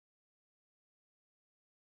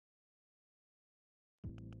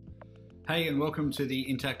Hey, and welcome to the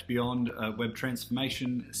Intact Beyond Web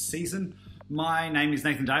Transformation season. My name is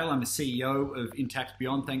Nathan Dale. I'm the CEO of Intact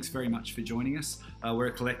Beyond. Thanks very much for joining us. We're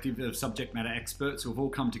a collective of subject matter experts who have all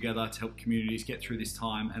come together to help communities get through this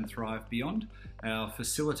time and thrive beyond. Our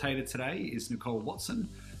facilitator today is Nicole Watson,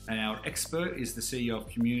 and our expert is the CEO of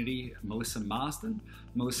COMUNiTI, Marsden.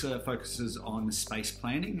 Melissa focuses on space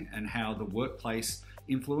planning and how the workplace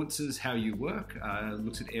influences how you work,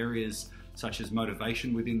 looks at areas such as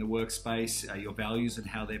motivation within the workspace, your values and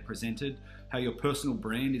how they're presented, how your personal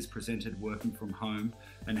brand is presented working from home,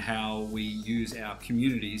 and how we use our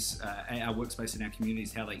communities, our workspace and our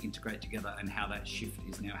communities, how they integrate together and how that shift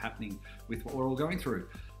is now happening with what we're all going through.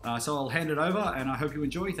 So I'll hand it over and I hope you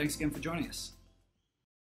enjoy. Thanks again for joining us.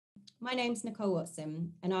 My name's Nicole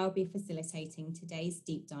Watson and I'll be facilitating today's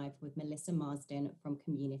deep dive with Melissa Marsden from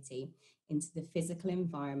COMUNiTI into the physical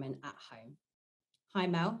environment at home. Hi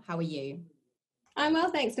Mel, how are you? I'm well,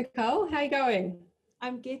 thanks Nicole. How are you going?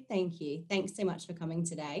 I'm good, thank you. Thanks so much for coming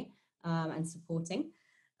today and supporting.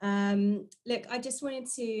 Look, I just wanted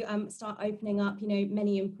to start opening up. You know,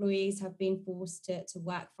 many employees have been forced to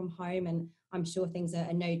work from home, and I'm sure things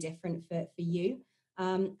are no different for you.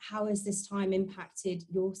 How has this time impacted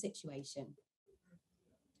your situation?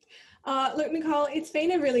 Look, Nicole, it's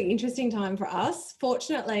been a really interesting time for us.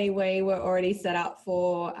 Fortunately, we were already set up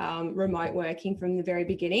for remote working from the very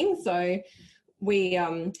beginning. So we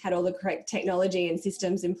had all the correct technology and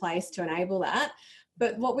systems in place to enable that.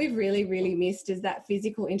 But what we've really missed is that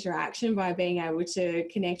physical interaction by being able to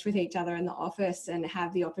connect with each other in the office and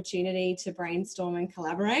have the opportunity to brainstorm and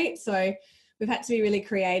collaborate. So we've had to be really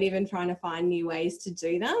creative in trying to find new ways to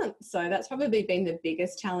do that. So that's probably been the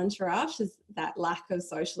biggest challenge for us, is that lack of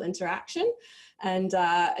social interaction. And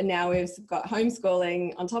now we've got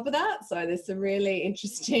homeschooling on top of that. So there's some really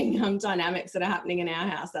interesting dynamics that are happening in our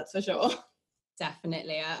house, that's for sure.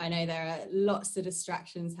 Definitely. I know there are lots of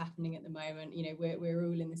distractions happening at the moment. You know, we're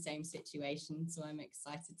all in the same situation. So I'm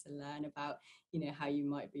excited to learn about, you know, how you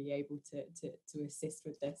might be able to assist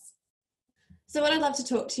with this. So what I'd love to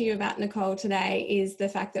talk to you about, Nicole, today is the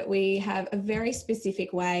fact that we have a very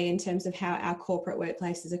specific way in terms of how our corporate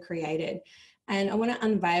workplaces are created. And I want to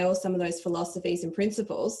unveil some of those philosophies and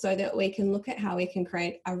principles so that we can look at how we can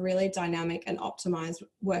create a really dynamic and optimized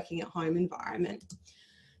working at home environment.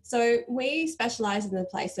 So we specialize in the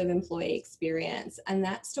place of employee experience, and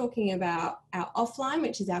that's talking about our offline,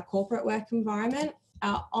 which is our corporate work environment,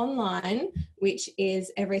 our online, which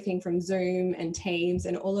is everything from Zoom and Teams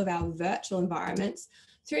and all of our virtual environments,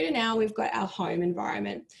 through to now we've got our home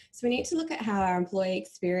environment. So we need to look at how our employee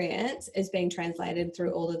experience is being translated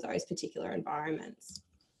through all of those particular environments.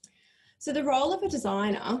 So the role of a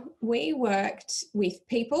designer, we worked with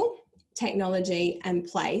people, technology and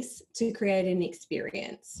place to create an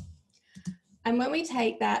experience. And when we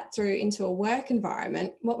take that through into a work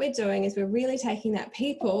environment, what we're doing is we're really taking that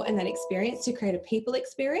people and that experience to create a people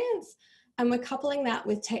experience. And we're coupling that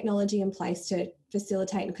with technology in place to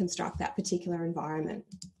facilitate and construct that particular environment.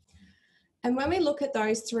 And when we look at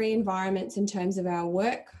those three environments in terms of our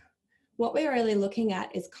work, what we're really looking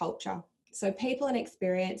at is culture. So people and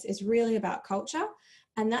experience is really about culture.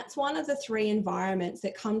 And that's one of the three environments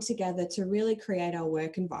that come together to really create our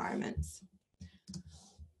work environments.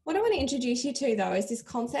 What I want to introduce you to, though, is this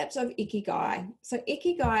concept of ikigai. So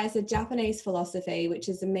ikigai is a Japanese philosophy, which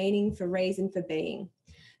is a meaning for reason for being.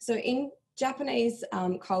 So in Japanese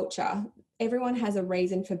culture, everyone has a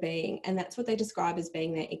reason for being, and that's what they describe as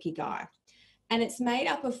being their ikigai. And it's made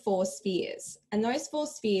up of 4 spheres. And those 4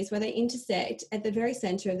 spheres, where they intersect, at the very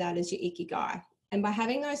center of that is your ikigai. And by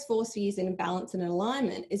having those 4 spheres in balance and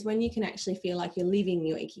alignment is when you can actually feel like you're living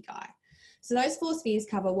your ikigai. So those 4 spheres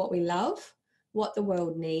cover what we love, what the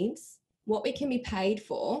world needs, what we can be paid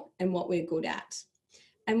for, and what we're good at.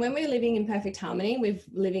 And when we're living in perfect harmony, we're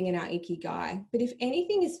living in our ikigai. But if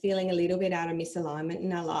anything is feeling a little bit out of misalignment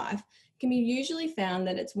in our life, it can be usually found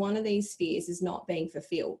that it's one of these spheres is not being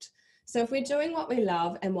fulfilled. So if we're doing what we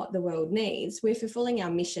love and what the world needs, we're fulfilling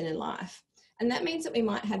our mission in life. And that means that we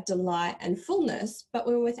might have delight and fullness, but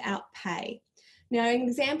we're without pay. Now, an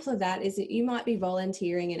example of that is that you might be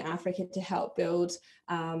volunteering in Africa to help build,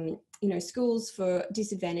 schools for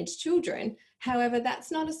disadvantaged children. However,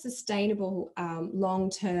 that's not a sustainable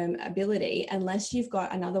long-term ability unless you've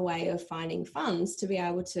got another way of finding funds to be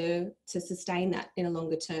able to sustain that in a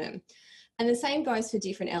longer term. And the same goes for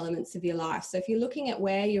different elements of your life. So if you're looking at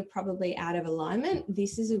where you're probably out of alignment,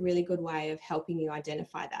 this is a really good way of helping you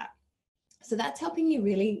identify that. So that's helping you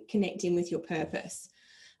really connect in with your purpose.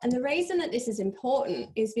 And the reason that this is important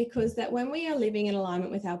is because that when we are living in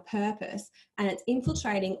alignment with our purpose and it's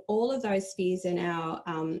infiltrating all of those spheres in our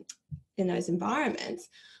in those environments,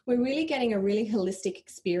 we're really getting a really holistic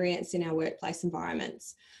experience in our workplace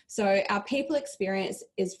environments. So our people experience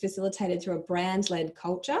is facilitated through a brand-led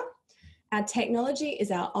culture. Our technology is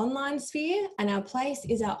our online sphere and our place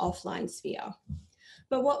is our offline sphere.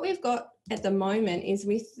 But what we've got at the moment is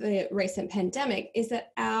with the recent pandemic is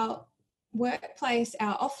that our workplace,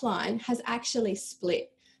 our offline has actually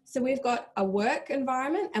split. So we've got a work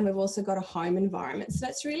environment and we've also got a home environment. So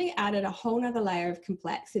that's really added a whole nother layer of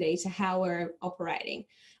complexity to how we're operating.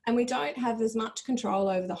 And we don't have as much control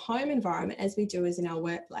over the home environment as we do as in our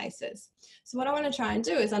workplaces. So what I want to try and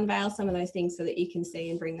do is unveil some of those things so that you can see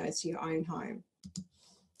and bring those to your own home.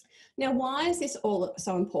 Now, why is this all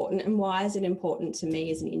so important and why is it important to me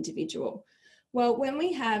as an individual? Well, when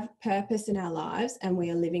we have purpose in our lives and we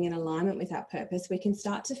are living in alignment with our purpose, we can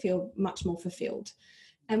start to feel much more fulfilled.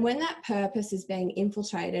 And when that purpose is being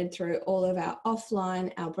infiltrated through all of our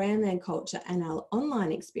offline, our brand-led culture and our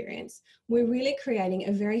online experience, we're really creating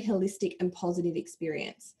a very holistic and positive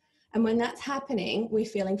experience. And when that's happening, we're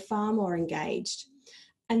feeling far more engaged.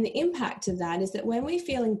 And the impact of that is that when we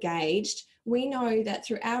feel engaged, we know that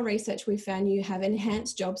through our research, we found you have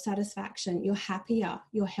enhanced job satisfaction, you're happier,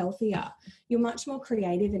 you're healthier, you're much more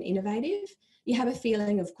creative and innovative, you have a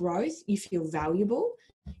feeling of growth, you feel valuable,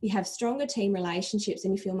 you have stronger team relationships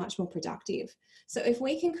and you feel much more productive. So if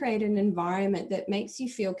we can create an environment that makes you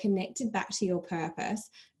feel connected back to your purpose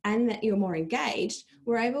and that you're more engaged,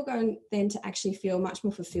 we're able then to actually feel much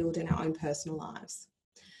more fulfilled in our own personal lives.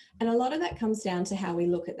 And a lot of that comes down to how we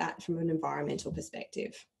look at that from an environmental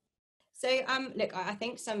perspective. So, look, I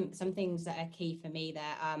think some things that are key for me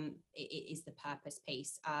there is the purpose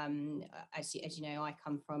piece. As you know, I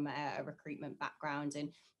come from a recruitment background, and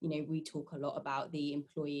you know we talk a lot about the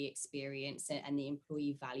employee experience and the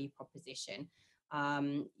employee value proposition.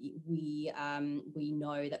 We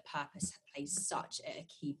know that purpose plays such a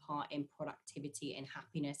key part in productivity and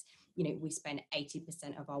happiness. You know, we spend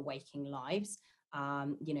 80% of our waking lives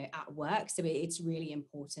you know, at work. So it's really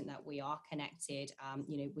important that we are connected,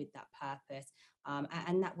 you know, with that purpose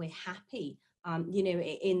and that we're happy, you know,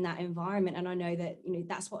 in that environment. And I know that, you know,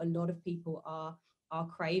 that's what a lot of people are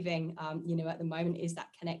craving, you know, at the moment is that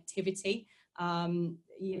connectivity, you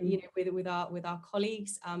know, with our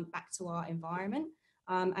colleagues, back to our environment.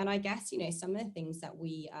 And I guess, you know, some of the things that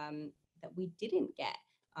we didn't get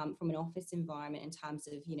from an office environment in terms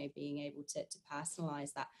of, you know, being able to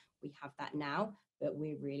personalize that, we have that now, but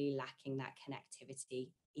we're really lacking that connectivity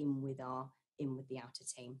in with the outer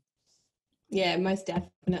team. Yeah, most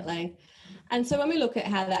definitely. And so when we look at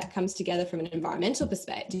how that comes together from an environmental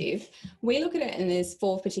perspective, we look at it in there's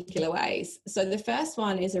 4 particular ways. So the first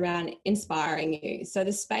one is around inspiring you. So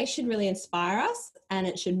the space should really inspire us and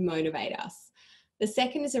it should motivate us. The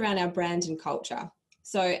second is around our brand and culture.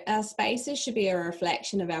 So our spaces should be a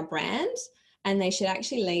reflection of our brand and they should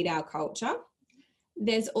actually lead our culture.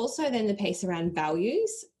 There's also then the piece around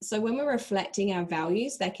values. So when we're reflecting our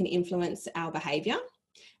values, they can influence our behaviour.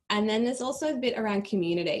 And then there's also a bit around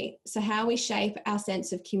community. So how we shape our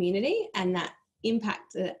sense of community and that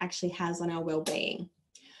impact that it actually has on our well-being.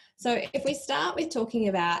 So if we start with talking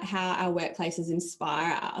about how our workplaces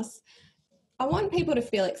inspire us, I want people to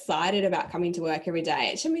feel excited about coming to work every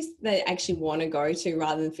day. It should be they actually want to go to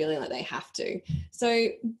rather than feeling like they have to. So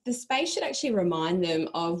the space should actually remind them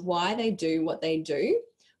of why they do what they do,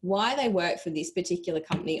 why they work for this particular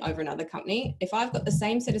company over another company. If I've got the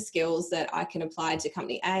same set of skills that I can apply to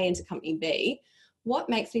company A and to company B, what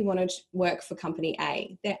makes me want to work for company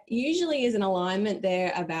A? There usually is an alignment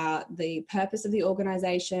there about the purpose of the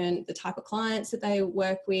organisation, the type of clients that they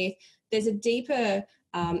work with. There's a deeper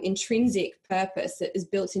intrinsic purpose that is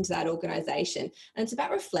built into that organisation. And it's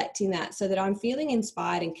about reflecting that so that I'm feeling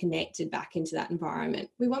inspired and connected back into that environment.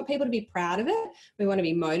 We want people to be proud of it. We want to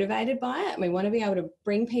be motivated by it. And we want to be able to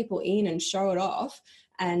bring people in and show it off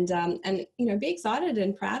and you know, be excited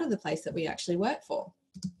and proud of the place that we actually work for.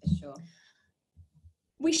 For sure.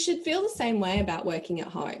 We should feel the same way about working at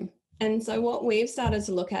home. And so what we've started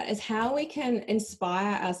to look at is how we can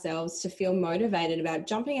inspire ourselves to feel motivated about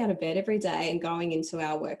jumping out of bed every day and going into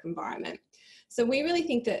our work environment. So we really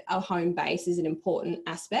think that our home base is an important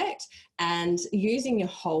aspect, and using your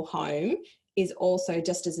whole home is also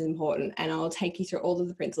just as important. And I'll take you through all of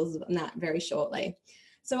the principles on that very shortly.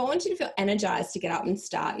 So I want you to feel energized to get up and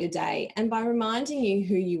start your day, and by reminding you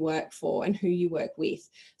who you work for and who you work with.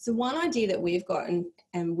 So one idea that we've got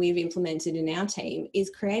and we've implemented in our team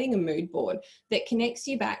is creating a mood board that connects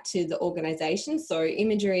you back to the organisation. So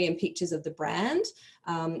imagery and pictures of the brand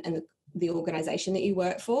and the organisation that you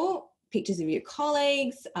work for, pictures of your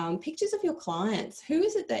colleagues, pictures of your clients. Who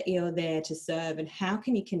is it that you're there to serve and how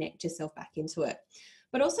can you connect yourself back into it?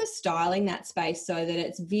 but also styling that space so that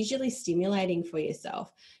it's visually stimulating for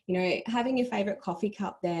yourself. You know, having your favorite coffee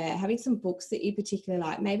cup there, having some books that you particularly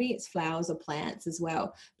like, maybe it's flowers or plants as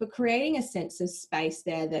well, but creating a sense of space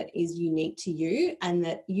there that is unique to you and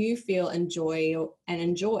that you feel enjoy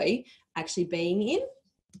actually being in.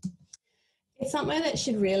 It's somewhere that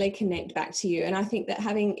should really connect back to you. And I think that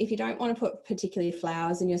if you don't want to put particularly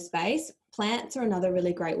flowers in your space, plants are another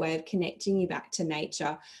really great way of connecting you back to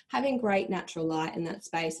nature. Having great natural light in that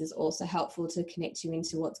space is also helpful to connect you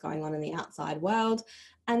into what's going on in the outside world.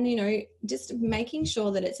 And, you know, just making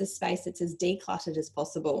sure that it's a space that's as decluttered as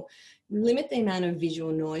possible. Limit the amount of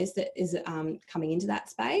visual noise that is coming into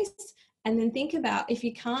that space. And then think about, if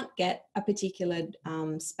you can't get a particular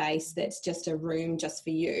space that's just a room just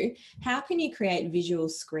for you, how can you create visual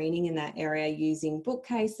screening in that area using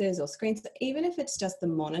bookcases or screens, even if it's just the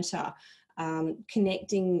monitor,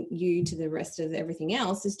 connecting you to the rest of everything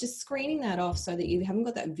else, is just screening that off so that you haven't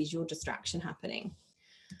got that visual distraction happening.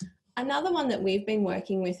 Another one that we've been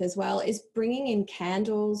working with as well is bringing in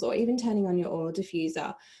candles or even turning on your oil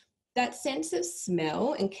diffuser. That sense of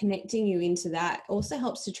smell and connecting you into that also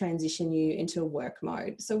helps to transition you into a work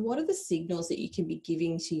mode. So what are the signals that you can be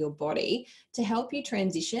giving to your body to help you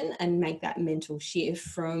transition and make that mental shift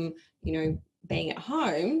from, you know, being at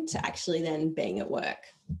home to actually then being at work?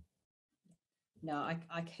 No,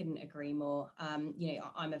 I couldn't agree more. You know,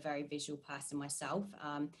 I'm a very visual person myself.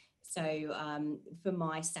 So for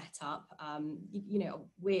my setup, you know,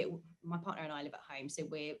 my partner and I live at home, so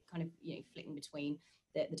we're kind of, you know, flicking between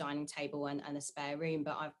the dining table and the spare room.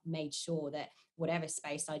 But I've made sure that whatever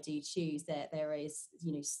space I do choose, that there is,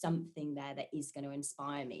 you know, something there that is going to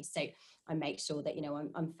inspire me. So I make sure that, you know,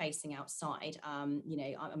 I'm facing outside. You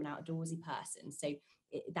know, I'm an outdoorsy person, so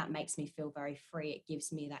that makes me feel very free. It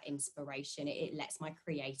gives me that inspiration. It lets my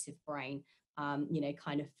creative brain, you know,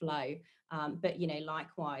 kind of flow. But, you know,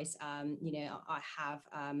 likewise, you know, I have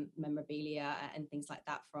memorabilia and things like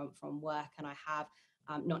that from work, and I have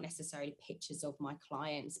not necessarily pictures of my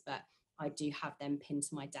clients, but I do have them pinned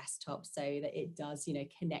to my desktop so that it does, you know,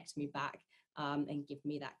 connect me back and give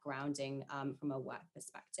me that grounding from a work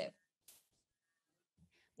perspective.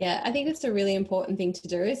 Yeah, I think it's a really important thing to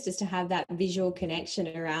do, is just to have that visual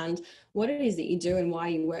connection around what it is that you do and why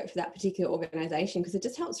you work for that particular organisation, because it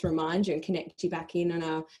just helps remind you and connect you back in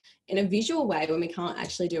a visual way when we can't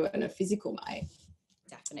actually do it in a physical way.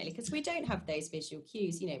 Definitely, because we don't have those visual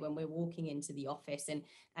cues, you know, when we're walking into the office and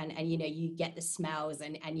you know, you get the smells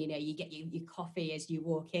and you know, you get your coffee as you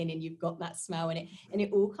walk in and you've got that smell, and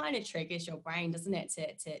it all kind of triggers your brain, doesn't it,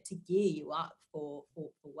 to gear you up for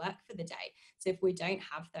work for the day. So if we don't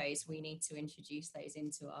have those, we need to introduce those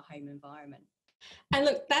into our home environment. And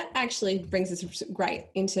look, that actually brings us great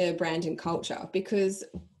into brand and culture, because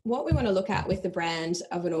what we want to look at with the brand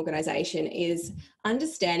of an organisation is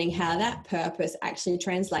understanding how that purpose actually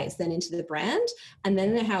translates then into the brand, and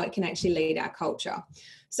then how it can actually lead our culture.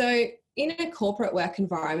 So in a corporate work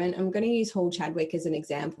environment, I'm going to use Hall Chadwick as an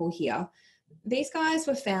example here. These guys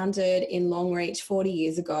were founded in Longreach 40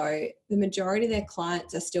 years ago. The majority of their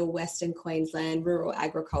clients are still Western Queensland, rural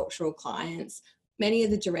agricultural clients. Many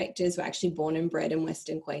of the directors were actually born and bred in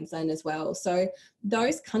Western Queensland as well. So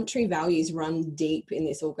those country values run deep in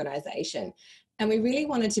this organisation. And we really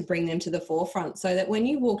wanted to bring them to the forefront so that when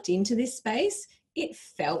you walked into this space, it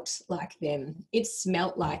felt like them, it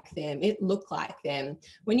smelt like them, it looked like them.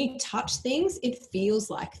 When you touch things, it feels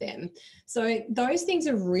like them. So those things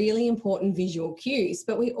are really important visual cues,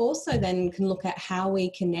 but we also then can look at how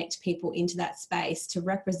we connect people into that space to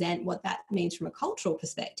represent what that means from a cultural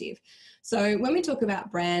perspective. So when we talk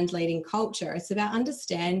about brand leading culture, it's about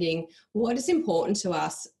understanding what is important to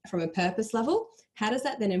us from a purpose level. How does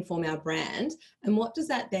that then inform our brand? And what does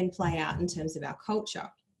that then play out in terms of our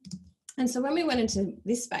culture? And so when we went into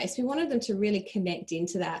this space, we wanted them to really connect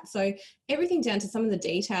into that. So everything down to some of the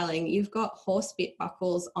detailing, you've got horse bit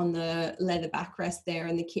buckles on the leather backrest there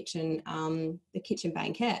in the kitchen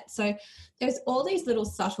banquette. So there's all these little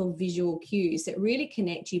subtle visual cues that really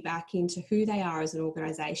connect you back into who they are as an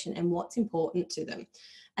organisation and what's important to them.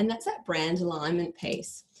 And that's that brand alignment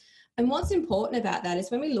piece. And what's important about that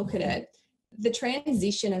is when we look at it, the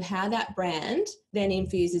transition of how that brand then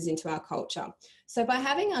infuses into our culture. So by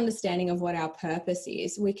having understanding of what our purpose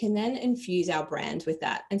is, we can then infuse our brand with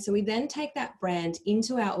that. And so we then take that brand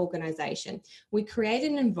into our organisation. We create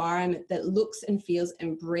an environment that looks and feels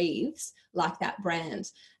and breathes like that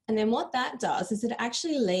brand. And then what that does is it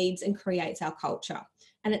actually leads and creates our culture.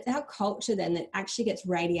 And it's our culture then that actually gets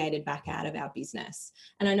radiated back out of our business.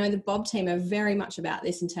 And I know the Bob team are very much about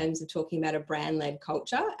this in terms of talking about a brand-led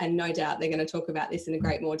culture, and no doubt they're going to talk about this in a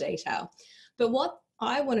great more detail. But what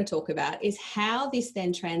I want to talk about is how this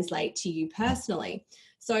then translates to you personally.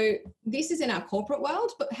 So this is in our corporate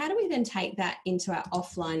world, but how do we then take that into our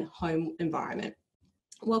offline home environment?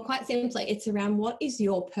 Well, quite simply, it's around what is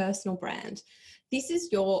your personal brand. This is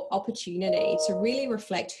your opportunity to really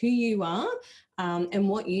reflect who you are and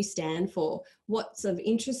what you stand for, what's of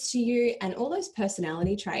interest to you, and all those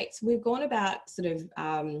personality traits. We've gone about sort of,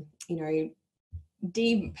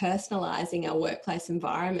 depersonalizing our workplace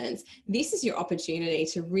environments. This is your opportunity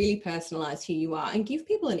to really personalize who you are and give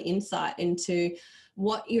people an insight into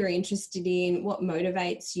what you're interested in, what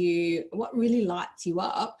motivates you, what really lights you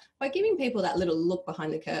up, by giving people that little look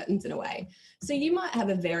behind the curtains in a way. So you might have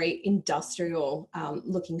a very industrial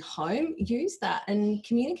looking home. Use that and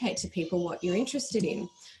communicate to people what you're interested in.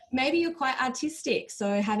 Maybe you're quite artistic,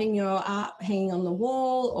 so having your art hanging on the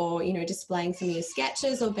wall, or displaying some of your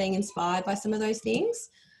sketches, or being inspired by some of those things.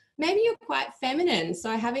 Maybe you're quite feminine,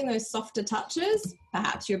 so having those softer touches.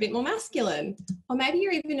 Perhaps you're a bit more masculine, or maybe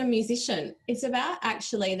you're even a musician. It's about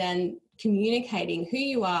actually then communicating who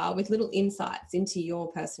you are with little insights into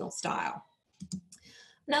your personal style.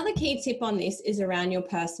 Another key tip on this is around your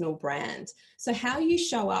personal brand. So how you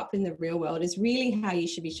show up in the real world is really how you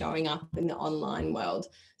should be showing up in the online world.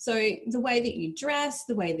 So the way that you dress,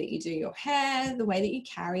 the way that you do your hair, the way that you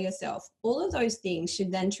carry yourself, all of those things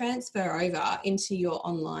should then transfer over into your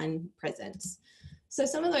online presence. So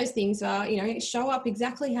some of those things are, show up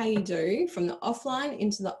exactly how you do from the offline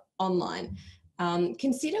into the online.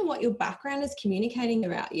 Consider what your background is communicating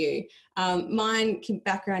about you. My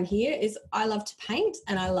background here is I love to paint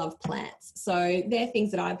and I love plants. So they're things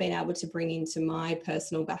that I've been able to bring into my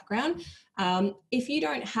personal background. If you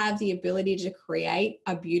don't have the ability to create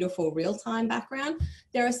a beautiful real-time background,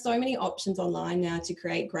 there are so many options online now to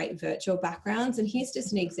create great virtual backgrounds. And here's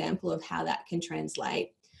just an example of how that can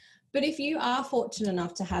translate. But if you are fortunate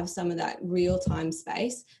enough to have some of that real-time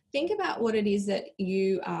space, think about what it is that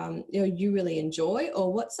you really enjoy,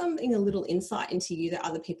 or what's something, a little insight into you that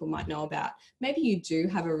other people might know about. Maybe you do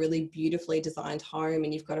have a really beautifully designed home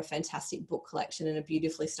and you've got a fantastic book collection and a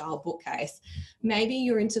beautifully styled bookcase. Maybe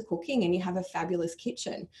you're into cooking and you have a fabulous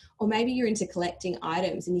kitchen, or maybe you're into collecting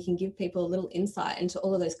items and you can give people a little insight into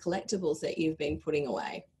all of those collectibles that you've been putting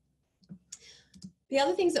away. The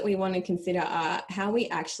other things that we want to consider are how we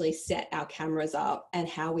actually set our cameras up and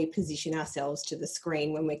how we position ourselves to the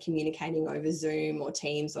screen when we're communicating over Zoom or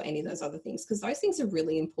Teams or any of those other things, because those things are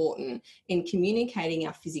really important in communicating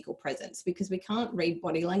our physical presence, because we can't read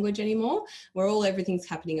body language anymore. Everything's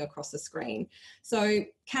happening across the screen. So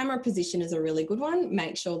camera position is a really good one.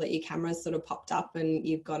 Make sure that your camera's sort of popped up and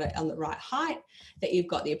you've got it on the right height, that you've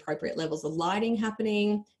got the appropriate levels of lighting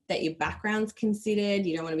happening, that your background's considered.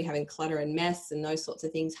 You don't want to be having clutter and mess and those sorts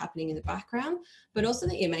of things happening in the background, but also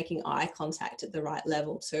that you're making eye contact at the right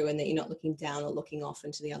level too, and that you're not looking down or looking off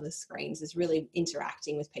into the other screens. Is really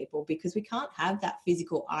interacting with people, because we can't have that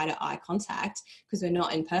physical eye-to-eye contact because we're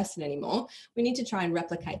not in person anymore. We need to try and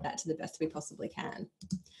replicate that to the best we possibly can.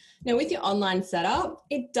 Now, with your online setup,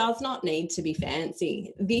 it does not need to be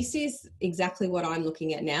fancy. This is exactly what I'm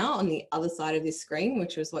looking at now on the other side of this screen,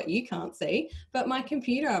 which is what you can't see. But my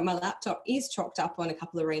computer, my laptop, is chalked up on a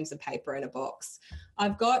couple of reams of paper in a box.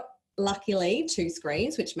 I've got, luckily, 2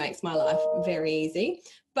 screens, which makes my life very easy.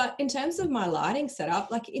 But in terms of my lighting setup,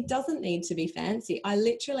 it doesn't need to be fancy. I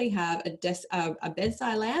literally have a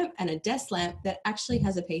bedside lamp and a desk lamp that actually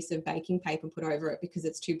has a piece of baking paper put over it because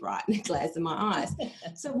it's too bright and it glares in my eyes.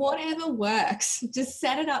 So whatever works, just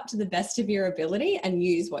set it up to the best of your ability and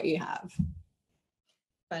use what you have.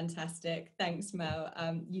 Fantastic. Thanks, Mel.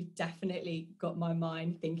 You've definitely got my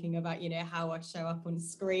mind thinking about, how I show up on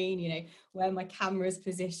screen, where my camera's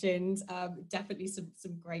positioned. Definitely some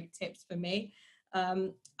great tips for me.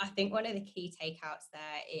 I think one of the key takeouts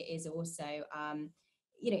there is also,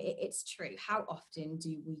 it's true. How often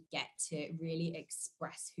do we get to really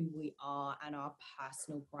express who we are and our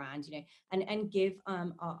personal brand, and give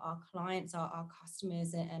our clients, our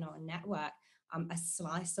customers and our network a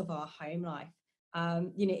slice of our home life?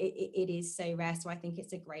 It is so rare. So I think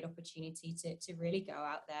it's a great opportunity to really go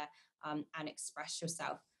out there and express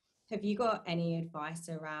yourself. Have you got any advice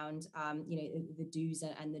around, the do's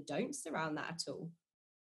and the don'ts around that at all?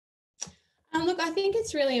 Look, I think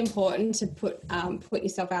it's really important to put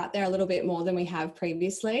yourself out there a little bit more than we have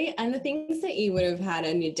previously. And the things that you would have had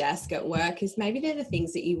on your desk at work is maybe they're the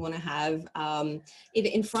things that you want to have either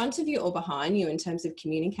in front of you or behind you in terms of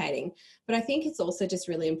communicating. But I think it's also just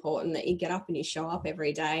really important that you get up and you show up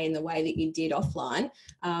every day in the way that you did offline,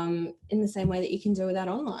 in the same way that you can do that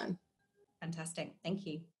online. Fantastic. Thank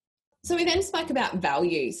you. So we then spoke about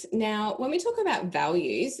values. Now, when we talk about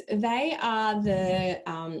values, they are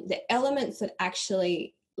the elements that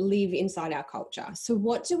actually live inside our culture. So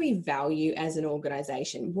what do we value as an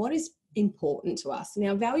organisation? What is important to us?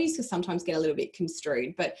 Now, values can sometimes get a little bit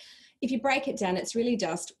construed, but if you break it down, it's really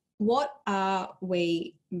just, what are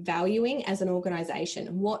we valuing as an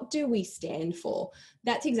organisation? What do we stand for?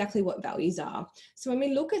 That's exactly what values are. So when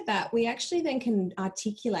we look at that, we actually then can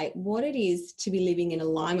articulate what it is to be living in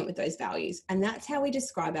alignment with those values. And that's how we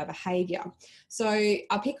describe our behaviour. So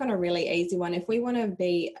I'll pick on a really easy one. If we want to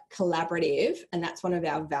be collaborative, and that's one of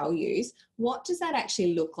our values, what does that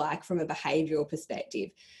actually look like from a behavioural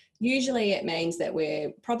perspective? Usually it means that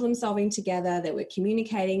we're problem solving together, that we're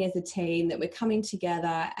communicating as a team, that we're coming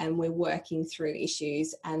together and we're working through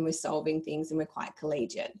issues and we're solving things and we're quite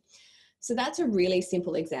collegiate. So that's a really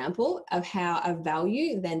simple example of how a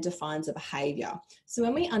value then defines a behaviour. So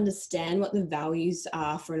when we understand what the values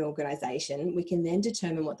are for an organisation, we can then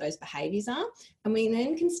determine what those behaviours are, and we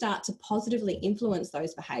then can start to positively influence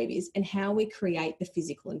those behaviours and how we create the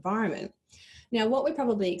physical environment. Now, what we're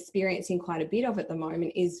probably experiencing quite a bit of at the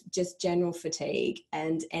moment is just general fatigue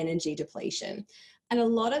and energy depletion. And a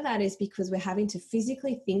lot of that is because we're having to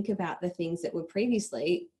physically think about the things that were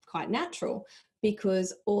previously quite natural,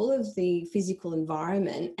 because all of the physical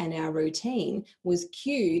environment and our routine was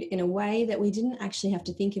cued in a way that we didn't actually have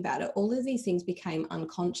to think about it. All of these things became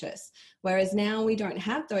unconscious, whereas now we don't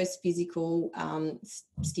have those physical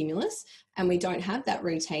stimulus, and we don't have that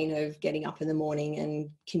routine of getting up in the morning and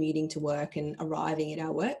commuting to work and arriving at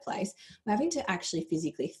our workplace. We're having to actually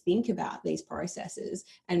physically think about these processes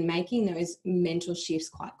and making those mental shifts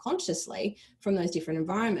quite consciously from those different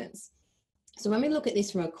environments. So when we look at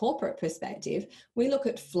this from a corporate perspective, we look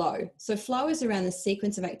at flow. So flow is around the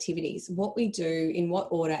sequence of activities, what we do, in what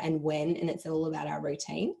order and when, and it's all about our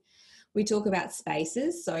routine. We talk about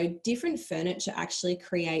spaces. So different furniture actually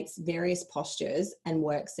creates various postures and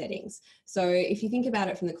work settings. So if you think about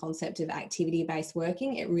it from the concept of activity-based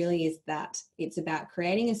working, it really is that. It's about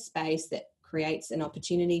creating a space that creates an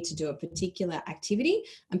opportunity to do a particular activity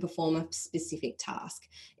and perform a specific task.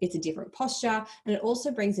 It's a different posture, and it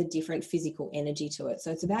also brings a different physical energy to it.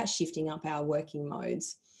 So it's about shifting up our working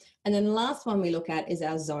modes. And then the last one we look at is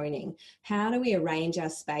our zoning. How do we arrange our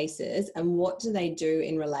spaces and what do they do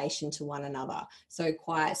in relation to one another? So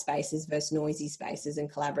quiet spaces versus noisy spaces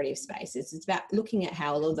and collaborative spaces. It's about looking at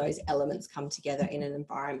how all of those elements come together in an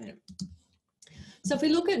environment. So if we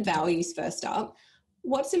look at values first up,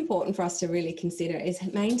 what's important for us to really consider is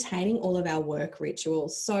maintaining all of our work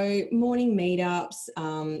rituals. So morning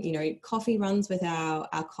meetups, coffee runs with our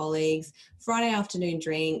colleagues, Friday afternoon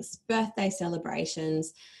drinks, birthday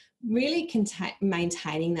celebrations, really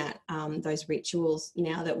maintaining that those rituals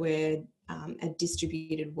now that we're a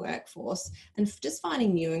distributed workforce, and just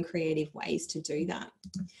finding new and creative ways to do that.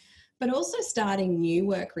 But also starting new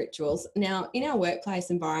work rituals. Now, in our workplace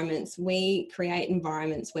environments, we create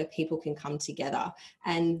environments where people can come together,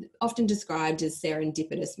 and often described as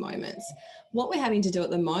serendipitous moments. What we're having to do at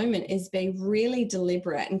the moment is be really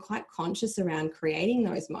deliberate and quite conscious around creating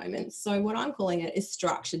those moments. So what I'm calling it is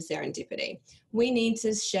structured serendipity. We need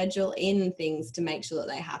to schedule in things to make sure that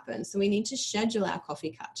they happen. So we need to schedule our coffee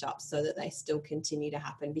catch-ups so that they still continue to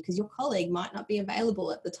happen, because your colleague might not be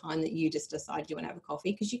available at the time that you just decide you want to have a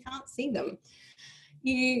coffee because you can't see them.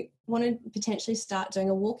 You want to potentially start doing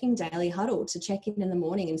a walking daily huddle to check in the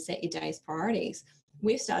morning and set your day's priorities.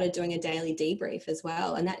 We've started doing a daily debrief as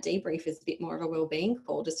well, and that debrief is a bit more of a wellbeing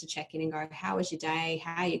call, just to check in and go, how was your day?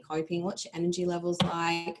 How are you coping? What's your energy levels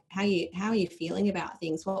like? How are you feeling about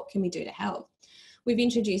things? What can we do to help? We've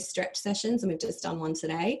introduced stretch sessions, and we've just done one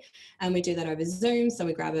today, and we do that over Zoom. So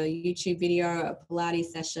we grab a YouTube video, a Pilates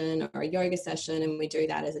session or a yoga session, and we do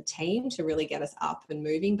that as a team to really get us up and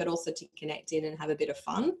moving, but also to connect in and have a bit of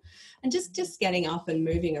fun. And just getting up and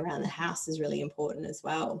moving around the house is really important as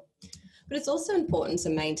well. But it's also important to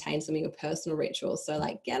maintain some of your personal rituals. So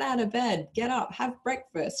like, get out of bed, get up, have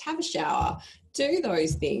breakfast, have a shower, do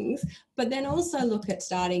those things, but then also look at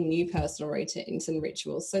starting new personal routines and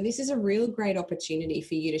rituals. So this is a real great opportunity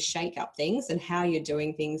for you to shake up things and how you're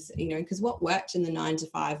doing things, because what worked in the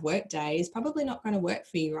 9-to-5 work day is probably not going to work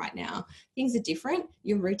for you right now. Things are different.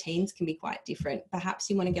 Your routines can be quite different. Perhaps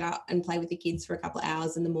you want to get out and play with your kids for a couple of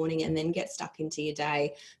hours in the morning and then get stuck into your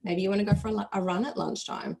day. Maybe you want to go for a run at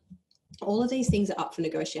lunchtime. All of these things are up for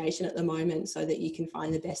negotiation at the moment so that you can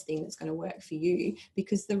find the best thing that's going to work for you,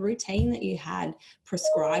 because the routine that you had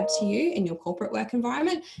prescribed to you in your corporate work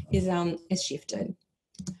environment is shifted.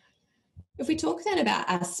 If we talk then about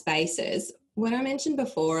our spaces, When I mentioned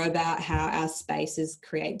before about how our spaces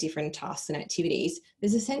create different tasks and activities,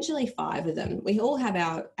 there's essentially 5 of them. We all have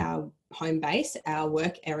our home base, our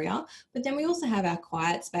work area, but then we also have our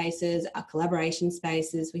quiet spaces, our collaboration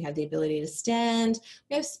spaces. We have the ability to stand.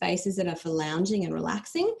 We have spaces that are for lounging and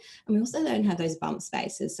relaxing. And we also don't have those bump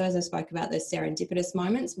spaces. So as I spoke about those serendipitous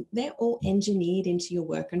moments, they're all engineered into your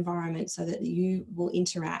work environment so that you will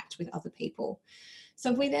interact with other people.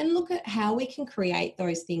 So if we then look at how we can create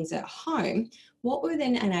those things at home, what we're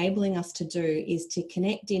then enabling us to do is to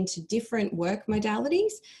connect into different work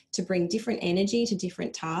modalities, to bring different energy to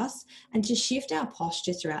different tasks, and to shift our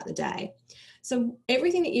posture throughout the day. So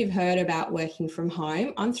everything that you've heard about working from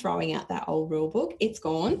home, I'm throwing out that old rule book. It's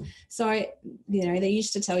gone. So, they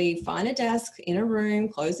used to tell you, find a desk in a room,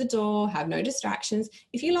 close the door, have no distractions.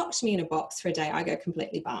 If you locked me in a box for a day, I go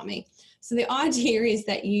completely balmy. So the idea is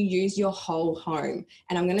that you use your whole home,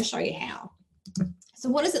 and I'm going to show you how. So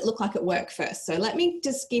what does it look like at work first? So let me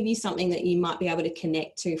just give you something that you might be able to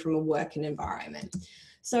connect to from a working environment.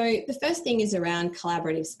 So the first thing is around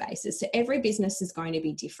collaborative spaces. So every business is going to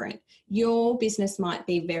be different. Your business might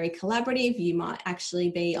be very collaborative. You might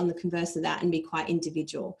actually be on the converse of that and be quite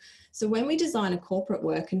individual. So when we design a corporate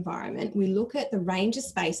work environment, we look at the range of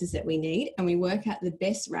spaces that we need and we work out the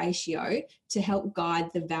best ratio to help guide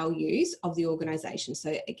the values of the organisation.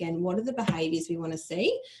 So again, what are the behaviours we want to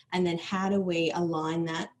see? And then how do we align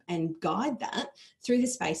that and guide that through the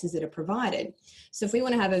spaces that are provided? So if we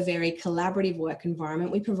want to have a very collaborative work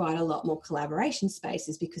environment, we provide a lot more collaboration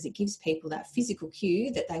spaces because it gives people that physical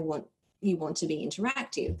cue that you want to be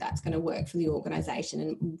interactive. That's going to work for the organisation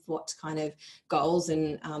and what kind of goals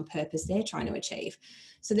and purpose they're trying to achieve.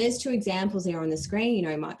 So there's 2 examples there on the screen.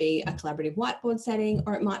 It might be a collaborative whiteboard setting,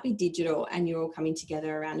 or it might be digital and you're all coming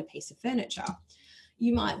together around a piece of furniture.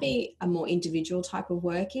 You might be a more individual type of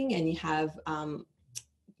working and you have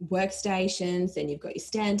workstations, then you've got your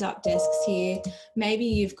stand-up desks here. Maybe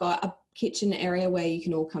you've got a kitchen area where you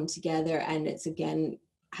can all come together and it's, again,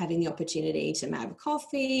 having the opportunity to have a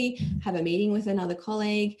coffee, have a meeting with another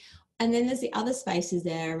colleague. And then there's the other spaces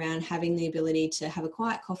there around having the ability to have a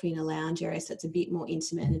quiet coffee in a lounge area, so it's a bit more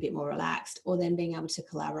intimate and a bit more relaxed, or then being able to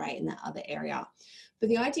collaborate in that other area. But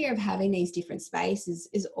the idea of having these different spaces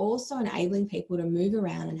is also enabling people to move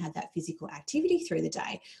around and have that physical activity through the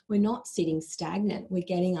day. We're not sitting stagnant, we're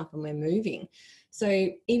getting up and we're moving. So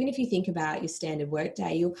even if you think about your standard work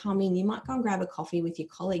day, you'll come in, you might go and grab a coffee with your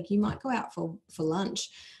colleague, you might go out for lunch,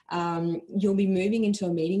 you'll be moving into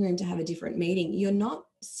a meeting room to have a different meeting. You're not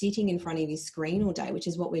sitting in front of your screen all day, which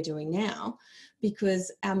is what we're doing now,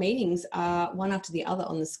 because our meetings are one after the other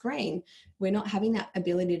on the screen. We're not having that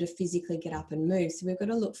ability to physically get up and move. So we've got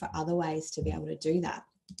to look for other ways to be able to do that.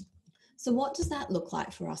 So what does that look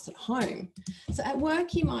like for us at home? So at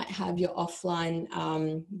work, you might have your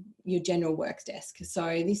offline, your general work desk.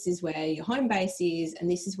 So this is where your home base is,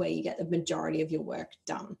 and this is where you get the majority of your work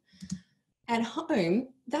done. At home,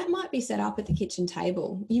 that might be set up at the kitchen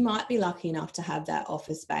table. You might be lucky enough to have that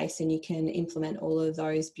office space and you can implement all of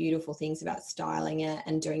those beautiful things about styling it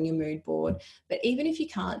and doing your mood board. But even if you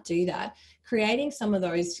can't do that, creating some of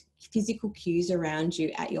those physical cues around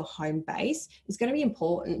you at your home base is going to be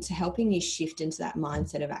important to helping you shift into that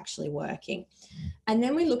mindset of actually working. And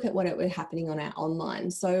then we look at what is happening on our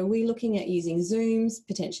online. So we're looking at using Zooms,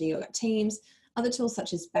 potentially you've got Teams, other tools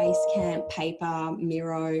such as Basecamp, Paper,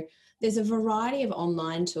 Miro. There's a variety of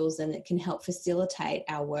online tools then that can help facilitate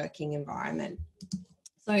our working environment.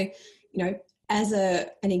 So, as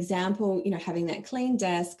an example, having that clean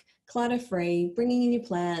desk, clutter-free, bringing in your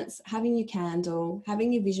plants, having your candle,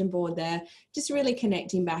 having your vision board there, just really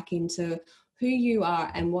connecting back into who you are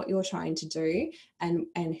and what you're trying to do and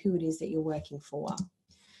who it is that you're working for.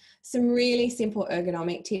 Some really simple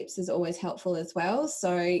ergonomic tips is always helpful as well.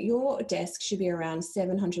 So your desk should be around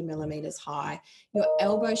 700 millimeters high. Your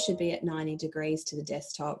elbow should be at 90 degrees to the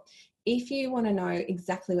desktop. If you want to know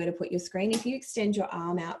exactly where to put your screen, if you extend your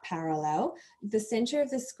arm out parallel, the center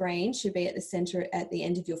of the screen should be at the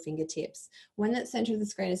end of your fingertips. When that center of the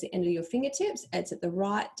screen is the end of your fingertips, it's at the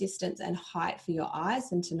right distance and height for your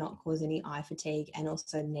eyes and to not cause any eye fatigue and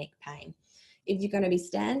also neck pain. If you're going to be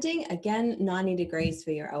standing, again, 90 degrees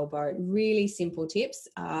for your elbow. Really simple tips,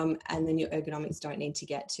 and then your ergonomics don't need to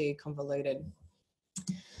get too convoluted.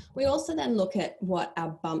 We also then look at what our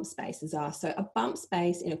bump spaces are. So a bump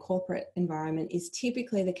space in a corporate environment is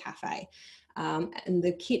typically the cafe and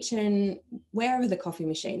the kitchen, wherever the coffee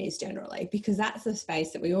machine is generally, because that's the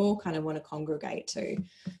space that we all kind of want to congregate to.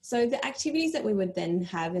 So the activities that we would then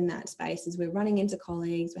have in that space is we're running into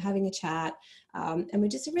colleagues, we're having a chat, and we're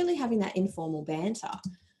just really having that informal banter.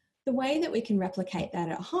 The way that we can replicate that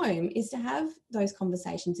at home is to have those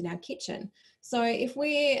conversations in our kitchen. So if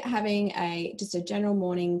we're having just a general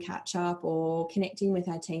morning catch up or connecting with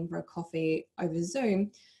our team for a coffee over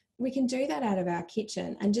Zoom, we can do that out of our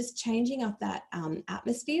kitchen and just changing up that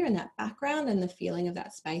atmosphere and that background and the feeling of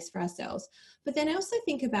that space for ourselves. But then also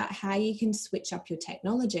think about how you can switch up your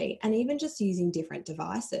technology and even just using different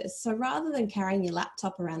devices. So rather than carrying your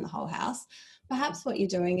laptop around the whole house, perhaps what you're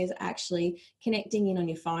doing is actually connecting in on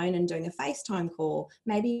your phone and doing a FaceTime call.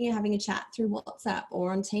 Maybe you're having a chat through WhatsApp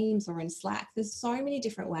or on Teams or in Slack. There's so many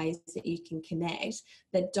different ways that you can connect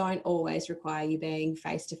that don't always require you being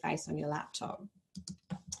face-to-face on your laptop.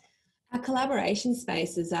 Our collaboration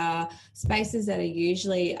spaces are spaces that are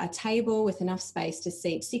usually a table with enough space to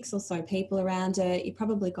seat 6 or so people around it. You've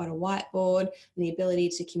probably got a whiteboard and the ability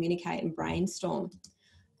to communicate and brainstorm.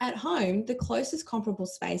 At home, the closest comparable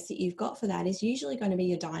space that you've got for that is usually going to be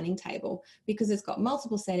your dining table, because it's got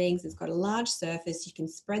multiple settings, it's got a large surface, you can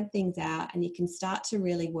spread things out and you can start to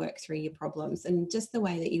really work through your problems, and just the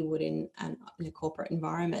way that you would in a corporate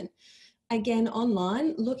environment. Again,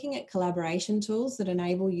 online, looking at collaboration tools that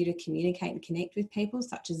enable you to communicate and connect with people,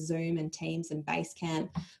 such as Zoom and Teams and Basecamp,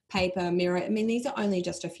 Paper, Miro. I mean, these are only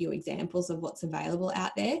just a few examples of what's available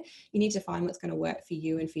out there. You need to find what's going to work for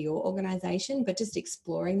you and for your organisation, but just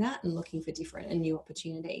exploring that and looking for different and new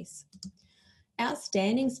opportunities.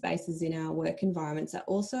 Outstanding spaces in our work environments are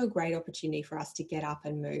also a great opportunity for us to get up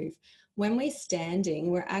and move. When we're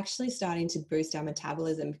standing, we're actually starting to boost our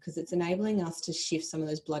metabolism because it's enabling us to shift some of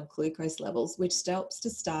those blood glucose levels, which helps to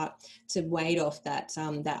start to wade off that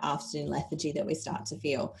afternoon lethargy that we start to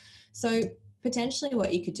feel. So potentially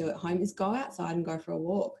what you could do at home is go outside and go for a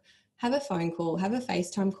walk. Have a phone call, have a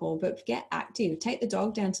FaceTime call, but get active. Take the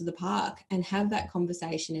dog down to the park and have that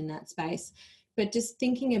conversation in that space. But just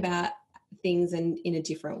thinking about things in a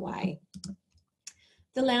different way.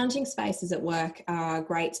 The lounging spaces at work are a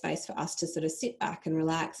great space for us to sort of sit back and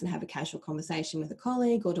relax and have a casual conversation with a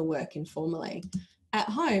colleague or to work informally. At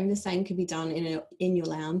home, the same could be done in your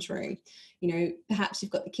lounge room. You know, perhaps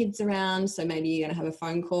you've got the kids around, so maybe you're going to have a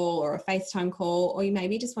phone call or a FaceTime call, or you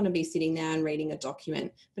maybe just want to be sitting there and reading a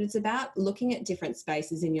document. But it's about looking at different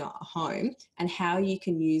spaces in your home and how you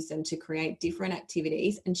can use them to create different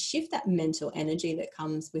activities and shift that mental energy that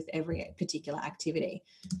comes with every particular activity.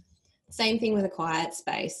 Same thing with a quiet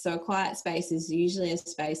space. So a quiet space is usually a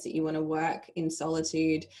space that you want to work in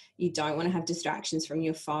solitude. You don't want to have distractions from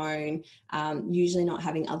your phone, usually not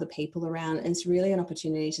having other people around. And it's really an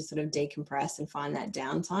opportunity to sort of decompress and find that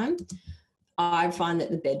downtime. I find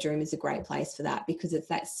that the bedroom is a great place for that because it's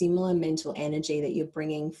that similar mental energy that you're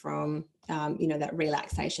bringing from, that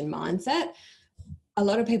relaxation mindset. A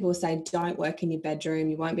lot of people will say, don't work in your bedroom.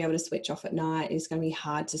 You won't be able to switch off at night. It's going to be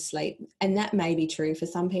hard to sleep. And that may be true for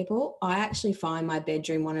some people. I actually find my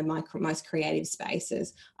bedroom one of my most creative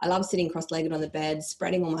spaces. I love sitting cross-legged on the bed,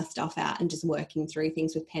 spreading all my stuff out and just working through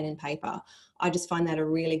things with pen and paper. I just find that a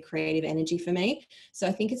really creative energy for me. So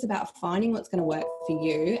I think it's about finding what's going to work for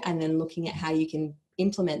you and then looking at how you can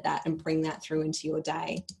implement that and bring that through into your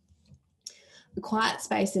day. The quiet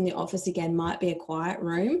space in the office, again, might be a quiet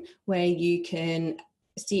room where you can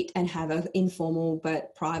sit and have an informal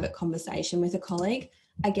but private conversation with a colleague.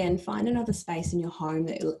 Again, find another space in your home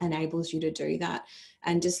that enables you to do that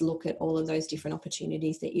and just look at all of those different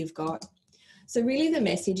opportunities that you've got. So really the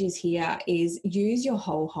message is here is use your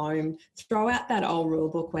whole home. Throw out that old rule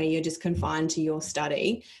book where you're just confined to your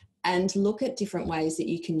study and look at different ways that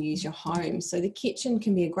you can use your home. So the kitchen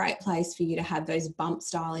can be a great place for you to have those bump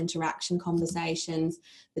style interaction conversations.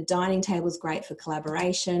 The dining table is great for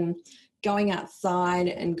collaboration. Going outside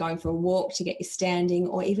and going for a walk to get you standing,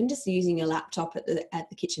 or even just using your laptop at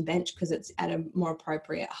the kitchen bench because it's at a more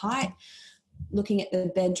appropriate height. Looking at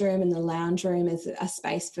the bedroom and the lounge room as a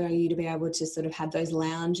space for you to be able to sort of have those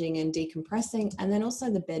lounging and decompressing, and then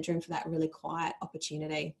also the bedroom for that really quiet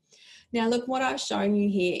opportunity. Now, look, what I've shown you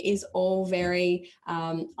here is all very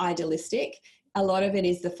idealistic. A lot of it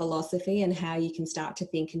is the philosophy and how you can start to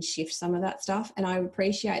think and shift some of that stuff. And I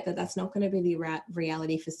appreciate that that's not going to be the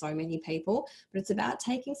reality for so many people, but it's about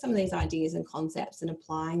taking some of these ideas and concepts and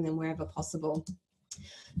applying them wherever possible.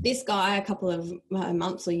 This guy, a couple of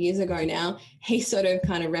months or years ago now, he sort of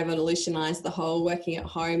kind of revolutionized the whole working at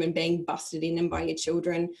home and being busted in and by your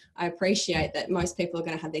children. I appreciate that most people are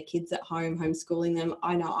going to have their kids at home, homeschooling them.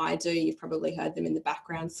 I know I do. You've probably heard them in the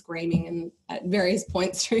background screaming and at various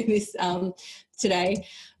points through this today.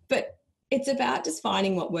 But it's about just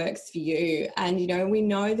finding what works for you. And, we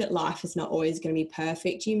know that life is not always going to be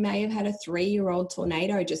perfect. You may have had a 3-year-old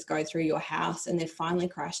tornado just go through your house and they've finally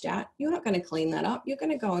crashed out. You're not going to clean that up. You're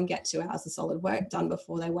going to go and get 2 hours of solid work done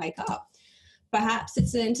before they wake up. Perhaps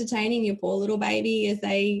it's entertaining your poor little baby as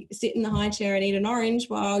they sit in the high chair and eat an orange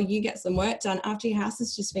while you get some work done after your house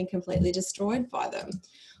has just been completely destroyed by them.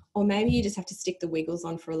 Or maybe you just have to stick the wiggles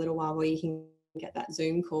on for a little while you can get that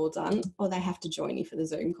Zoom call done, or they have to join you for the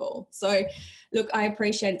Zoom call. So look, I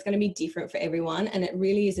appreciate it's going to be different for everyone, and it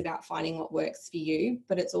really is about finding what works for you,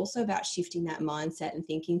 but it's also about shifting that mindset and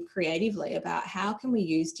thinking creatively about how can we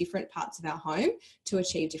use different parts of our home to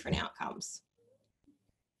achieve different outcomes.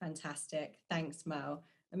 Fantastic. Thanks, Mel.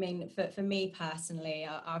 I mean, for me personally,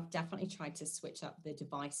 I've definitely tried to switch up the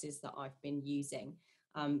devices that I've been using.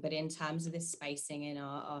 But in terms of the spacing in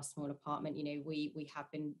our small apartment, you know, we have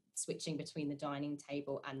been switching between the dining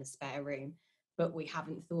table and the spare room, but we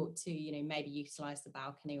haven't thought to, you know, maybe utilize the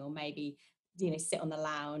balcony, or maybe, you know, sit on the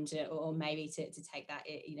lounge, or maybe to take that,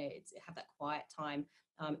 you know, to have that quiet time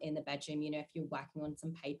in the bedroom, you know, if you're working on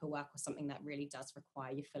some paperwork or something that really does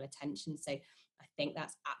require your full attention. So I think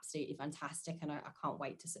that's absolutely fantastic. And I can't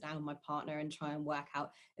wait to sit down with my partner and try and work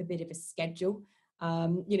out a bit of a schedule.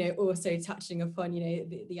 You know, also touching upon, you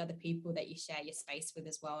know, the other people that you share your space with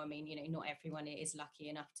as well. I mean, you know, not everyone is lucky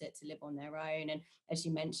enough to live on their own. And as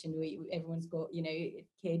you mentioned, everyone's got, you know,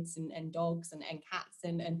 kids and dogs and cats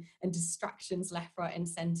and distractions left, right and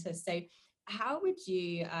center. So how would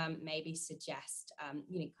you maybe suggest,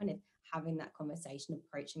 you know, kind of having that conversation,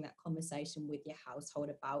 approaching that conversation with your household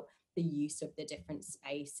about the use of the different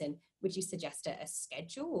space? And would you suggest a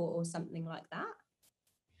schedule or something like that?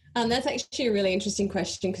 That's actually a really interesting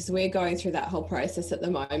question, because we're going through that whole process at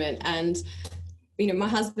the moment. And you know, my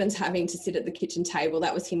husband's having to sit at the kitchen table.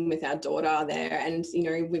 That was him with our daughter there. And, you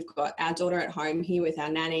know, we've got our daughter at home here with our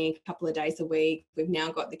nanny a couple of days a week. We've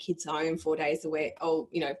now got the kids home 4 days a week,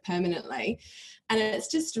 you know, permanently. And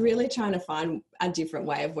it's just really trying to find a different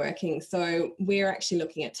way of working. So we're actually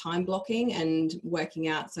looking at time blocking and working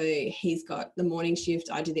out. So he's got the morning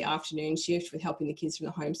shift, I do the afternoon shift with helping the kids from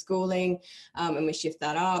the homeschooling, and we shift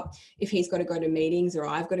that up. If he's got to go to meetings or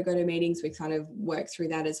I've got to go to meetings, we kind of work through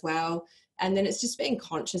that as well. And then it's just being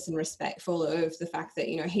conscious and respectful of the fact that,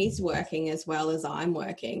 you know, he's working as well as I'm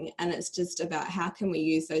working. And it's just about how can we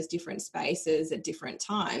use those different spaces at different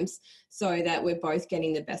times so that we're both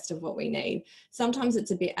getting the best of what we need. Sometimes it's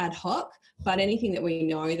a bit ad hoc, but anything that we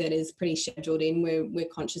know that is pretty scheduled in, we're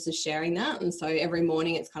conscious of sharing that. And so every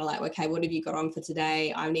morning it's kind of like, okay, what have you got on for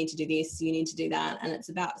today? I need to do this, you need to do that. And it's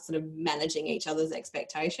about sort of managing each other's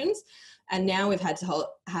expectations. And now we've had to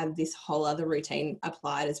have this whole other routine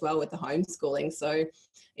applied as well with the homeschooling. So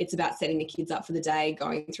it's about setting the kids up for the day,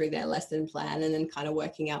 going through their lesson plan, and then kind of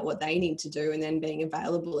working out what they need to do, and then being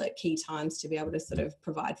available at key times to be able to sort of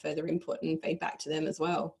provide further input and feedback to them as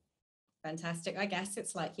well. Fantastic. I guess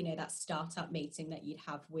it's like, you know, that startup meeting that you'd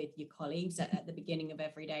have with your colleagues at the beginning of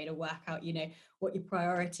every day to work out, you know, what your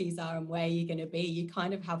priorities are and where you're going to be. You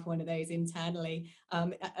kind of have one of those internally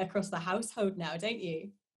across the household now, don't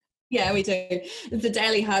you? Yeah, we do. It's a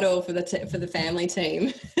daily huddle for the family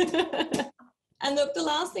team. And look, the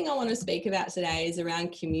last thing I want to speak about today is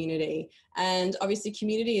around community. And obviously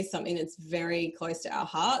community is something that's very close to our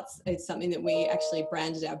hearts. It's something that we actually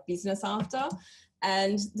branded our business after.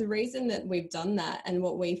 And the reason that we've done that, and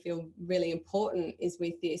what we feel really important is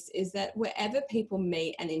with this, is that wherever people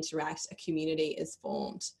meet and interact, a community is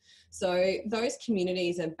formed. So those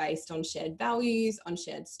communities are based on shared values, on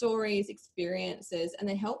shared stories, experiences, and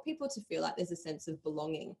they help people to feel like there's a sense of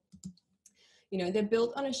belonging. You know, they're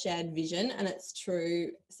built on a shared vision and its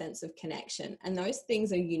true sense of connection. And those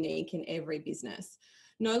things are unique in every business.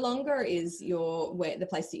 No longer is the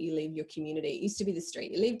place that you live your community. It used to be the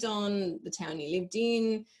street you lived on, the town you lived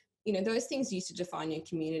in. You know, those things used to define your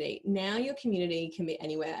community. Now your community can be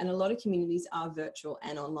anywhere, and a lot of communities are virtual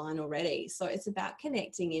and online already. So it's about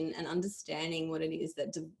connecting in and understanding what it is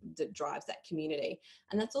that drives that community.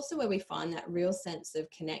 And that's also where we find that real sense of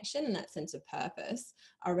connection and that sense of purpose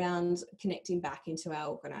around connecting back into our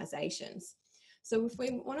organisations. So if we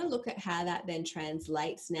want to look at how that then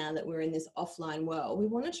translates now that we're in this offline world, we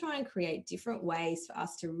want to try and create different ways for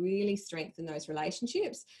us to really strengthen those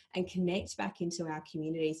relationships and connect back into our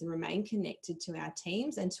communities and remain connected to our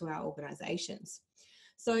teams and to our organisations.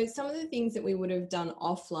 So some of the things that we would have done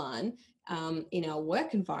offline in our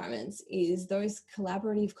work environments is those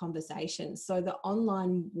collaborative conversations. So the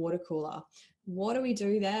online water cooler, what do we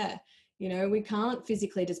do there? You know, we can't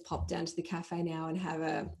physically just pop down to the cafe now and have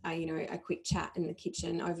a quick chat in the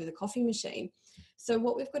kitchen over the coffee machine. So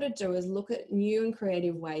what we've got to do is look at new and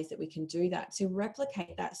creative ways that we can do that to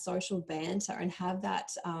replicate that social banter and have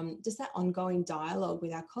that just that ongoing dialogue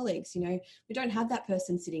with our colleagues. You know, we don't have that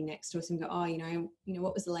person sitting next to us and go, oh, you know,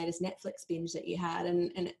 what was the latest Netflix binge that you had,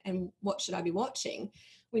 and what should I be watching?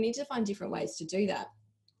 We need to find different ways to do that.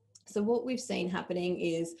 So what we've seen happening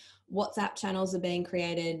is WhatsApp channels are being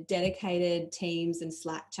created, dedicated Teams and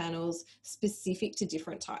Slack channels specific to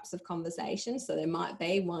different types of conversations. So there might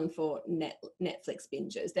be one for Netflix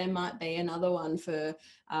bingers. There might be another one for,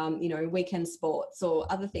 weekend sports or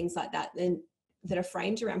other things like that. Then that are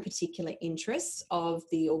framed around particular interests of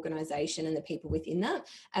the organisation and the people within that.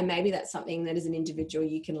 And maybe that's something that as an individual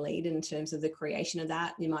you can lead in terms of the creation of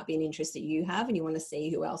that. It might be an interest that you have and you want to see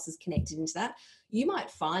who else is connected into that. You might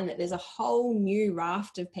find that there's a whole new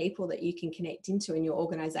raft of people that you can connect into in your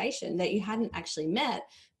organisation that you hadn't actually met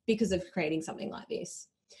because of creating something like this.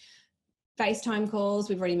 FaceTime calls,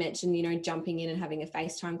 we've already mentioned, jumping in and having a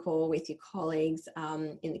FaceTime call with your colleagues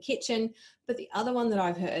in the kitchen. But the other one that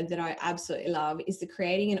I've heard that I absolutely love is the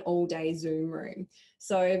creating an all-day Zoom room.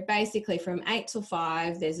 So basically from 8 till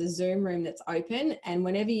 5, there's a Zoom room that's open. And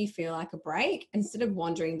whenever you feel like a break, instead of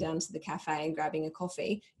wandering down to the cafe and grabbing a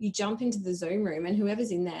coffee, you jump into the Zoom room and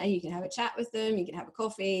whoever's in there, you can have a chat with them, you can have a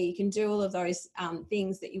coffee, you can do all of those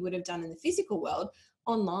things that you would have done in the physical world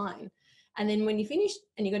online. And then when you finish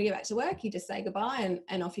and you got to get back to work, you just say goodbye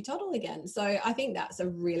and off you toddle again. So I think that's a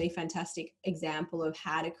really fantastic example of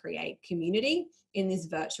how to create community in this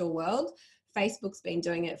virtual world. Facebook's been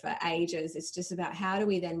doing it for ages. It's just about how do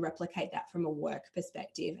we then replicate that from a work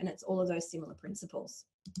perspective? And it's all of those similar principles.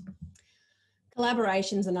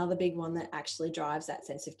 Collaboration is another big one that actually drives that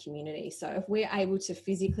sense of community. So if we're able to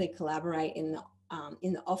physically collaborate in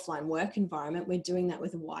the offline work environment, we're doing that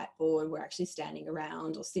with a whiteboard. We're actually standing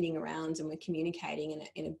around or sitting around and we're communicating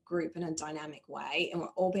in a group in a dynamic way, and we're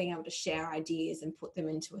all being able to share ideas and put them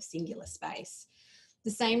into a singular space.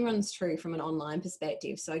 The same runs true from an online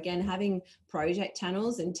perspective. So again, having project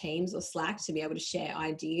channels and Teams or Slack to be able to share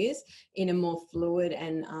ideas in a more fluid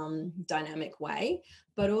and dynamic way,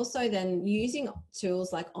 but also then using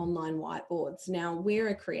tools like online whiteboards. Now, we're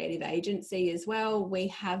a creative agency as well. We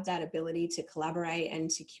have that ability to collaborate and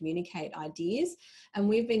to communicate ideas. And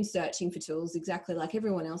we've been searching for tools exactly like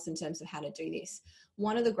everyone else in terms of how to do this.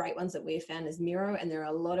 One of the great ones that we've found is Miro, and there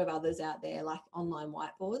are a lot of others out there like online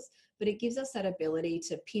whiteboards, but it gives us that ability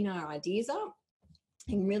to pin our ideas up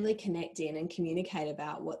and really connect in and communicate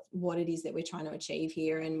about what it is that we're trying to achieve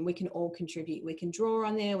here. And we can all contribute. We can draw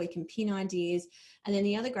on there, we can pin ideas. And then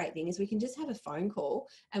the other great thing is we can just have a phone call.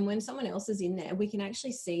 And when someone else is in there, we can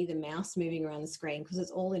actually see the mouse moving around the screen because it's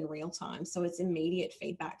all in real time. So it's immediate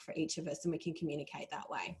feedback for each of us and we can communicate that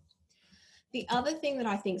way. The other thing that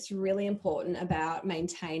I think is really important about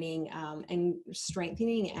maintaining and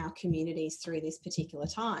strengthening our communities through this particular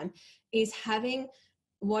time is having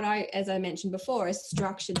as I mentioned before, is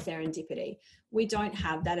structured serendipity. We don't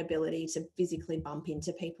have that ability to physically bump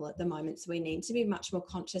into people at the moment, so we need to be much more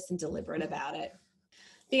conscious and deliberate about it.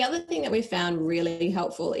 The other thing that we found really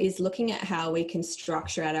helpful is looking at how we can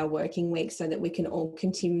structure out our working week so that we can all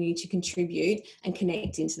continue to contribute and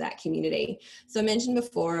connect into that community. So I mentioned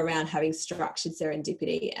before around having structured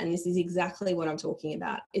serendipity, and this is exactly what I'm talking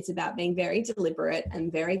about. It's about being very deliberate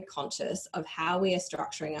and very conscious of how we are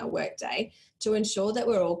structuring our workday to ensure that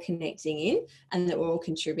we're all connecting in and that we're all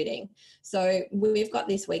contributing. So we've got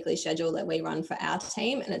this weekly schedule that we run for our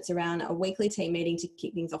team, and it's around a weekly team meeting to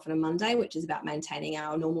kick things off on a Monday, which is about maintaining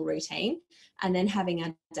our normal routine, and then having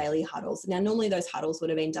our daily huddles. Now, normally those huddles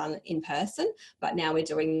would have been done in person, but now we're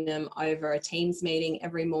doing them over a Teams meeting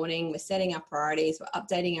every morning. We're setting our priorities, we're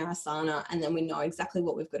updating our Asana, and then we know exactly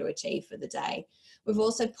what we've got to achieve for the day. We've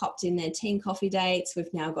also popped in their team coffee dates.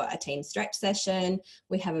 We've now got a team stretch session.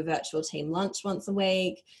 We have a virtual team lunch once a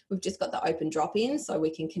week. We've just got the open drop-in so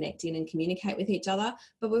we can connect in and communicate with each other.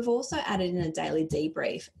 But we've also added in a daily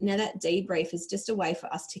debrief. Now that debrief is just a way for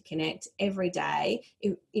us to connect every day.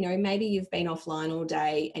 Maybe you've been offline all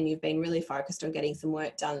day and you've been really focused on getting some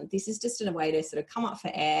work done. This is just a way to sort of come up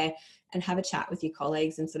for air and have a chat with your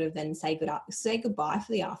colleagues and sort of then say goodbye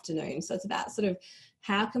for the afternoon. So it's about sort of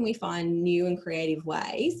how can we find new and creative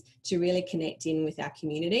ways to really connect in with our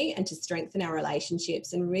community and to strengthen our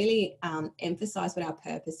relationships and really emphasize what our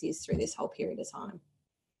purpose is through this whole period of time.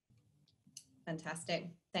 Fantastic.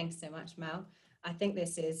 Thanks so much, Mel. I think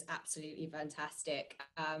this is absolutely fantastic.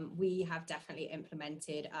 We have definitely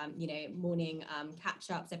implemented, morning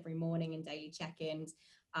catch-ups every morning and daily check-ins.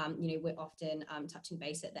 We're often touching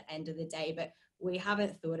base at the end of the day, but we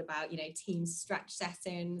haven't thought about, team stretch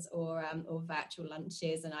sessions or virtual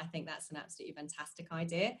lunches. And I think that's an absolutely fantastic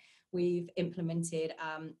idea. We've implemented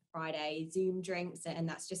Friday Zoom drinks, and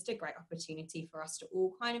that's just a great opportunity for us to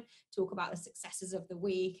all kind of talk about the successes of the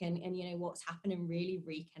week and what's happened and really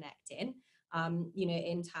reconnect in.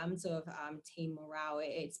 In terms of team morale,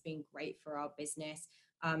 it's been great for our business.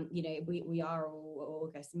 We are all,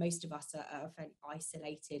 I guess most of us are fairly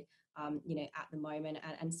isolated, at the moment,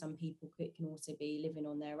 and some people can also be living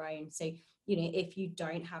on their own. So, if you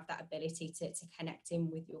don't have that ability to connect in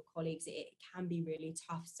with your colleagues, it can be really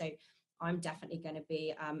tough. So I'm definitely going to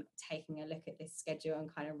be taking a look at this schedule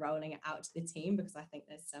and kind of rolling it out to the team, because I think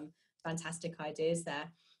there's some fantastic ideas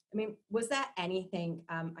there. I mean, was there anything,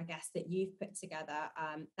 I guess, that you've put together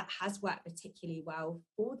that has worked particularly well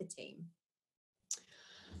for the team?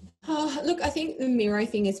 Oh, look, I think the Miro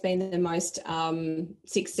thing has been the most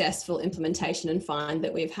successful implementation and find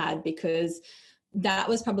that we've had, because that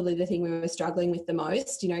was probably the thing we were struggling with the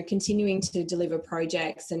most, continuing to deliver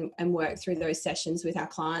projects and work through those sessions with our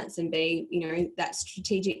clients and be, that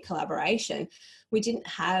strategic collaboration. We didn't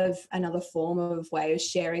have another form of way of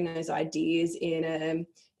sharing those ideas in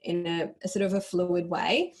a sort of a fluid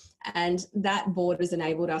way. And that board has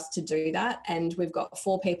enabled us to do that. And we've got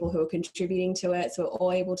 4 people who are contributing to it. So we're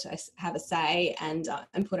all able to have a say and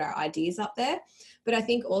put our ideas up there. But I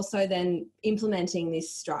think also then implementing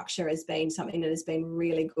this structure has been something that has been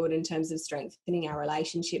really good in terms of strengthening our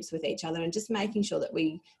relationships with each other and just making sure that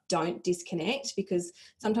we don't disconnect, because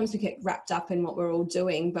sometimes we get wrapped up in what we're all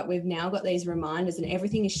doing, but we've now got these reminders and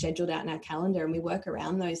everything is scheduled out in our calendar and we work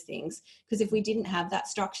around those things. Because if we didn't have that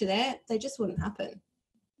structure there, they just wouldn't happen.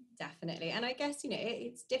 Definitely. And I guess,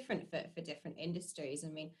 it's different for different industries. I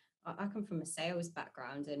mean, I come from a sales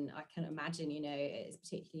background, and I can imagine, it's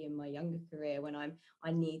particularly in my younger career when I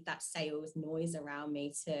need that sales noise around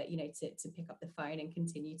me to pick up the phone and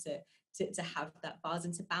continue to have that buzz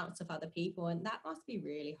and to bounce off other people. And that must be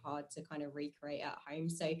really hard to kind of recreate at home.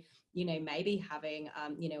 So, maybe having,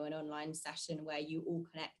 an online session where you all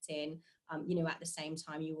connect in, at the same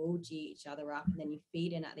time, you all G each other up and then you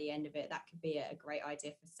feed in at the end of it. That could be a great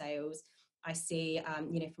idea for sales. I see,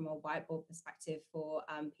 from a whiteboard perspective for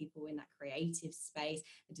people in that creative space,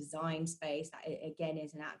 the design space, that again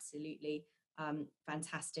is an absolutely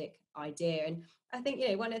fantastic idea. And I think,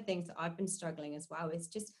 one of the things that I've been struggling as well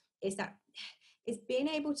is being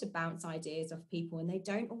able to bounce ideas off people, and they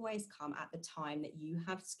don't always come at the time that you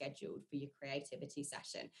have scheduled for your creativity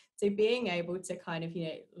session. So being able to kind of,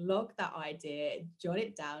 log that idea, jot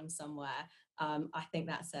it down somewhere, I think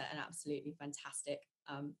that's an absolutely fantastic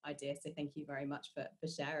idea. So thank you very much for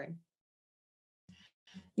sharing.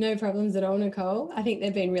 No problems at all, Nicole. I think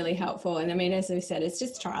they've been really helpful. And I mean, as we said, it's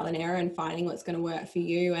just trial and error and finding what's going to work for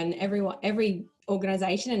you. And every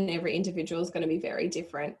organisation and every individual is going to be very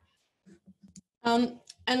different.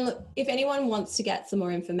 And look, if anyone wants to get some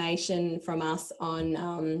more information from us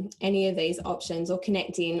on any of these options or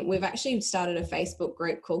connect in, we've actually started a Facebook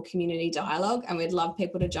group called Community Dialogue, and we'd love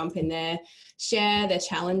people to jump in there, share their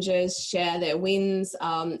challenges, share their wins,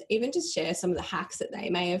 even just share some of the hacks that they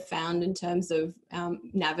may have found in terms of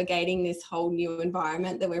navigating this whole new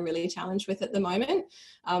environment that we're really challenged with at the moment.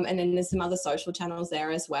 And then there's some other social channels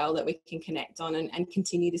there as well that we can connect on and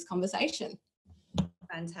continue this conversation.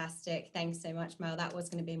 Fantastic. Thanks so much, Mel. That was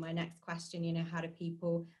going to be my next question. How do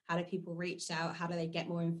people reach out? How do they get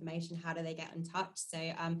more information? How do they get in touch? So,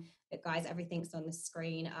 guys, everything's on the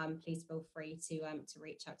screen. Please feel free to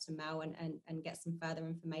reach out to Mel and get some further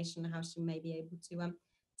information on how she may be able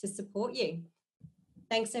to support you.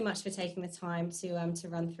 Thanks so much for taking the time to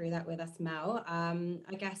run through that with us, Mel.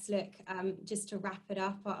 I guess, look, just to wrap it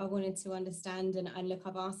up, I wanted to understand, and look,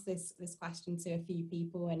 I've asked this question to a few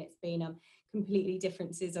people, and it's been completely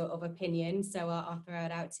differences of opinion. So I'll throw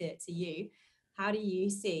it out to you. How do you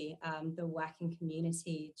see the working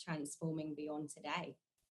community transforming beyond today?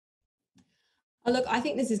 Look, I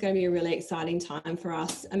think this is going to be a really exciting time for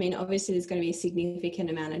us. I mean, obviously there's going to be a significant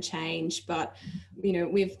amount of change, but,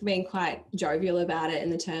 we've been quite jovial about it in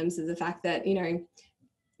the terms of the fact that,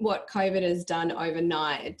 what COVID has done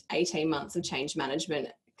overnight, 18 months of change management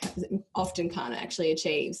often can't actually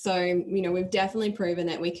achieve. So, we've definitely proven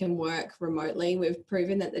that we can work remotely. We've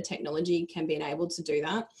proven that the technology can be enabled to do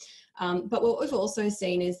that. But what we've also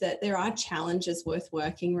seen is that there are challenges with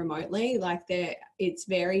working remotely. It's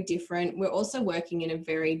very different. We're also working in a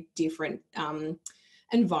very different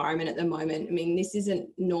environment at the moment. I mean, this isn't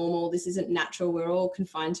normal. This isn't natural. We're all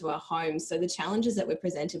confined to our homes. So the challenges that we're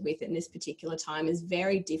presented with in this particular time is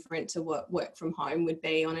very different to what work from home would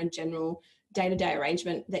be on a general day-to-day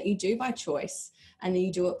arrangement that you do by choice and that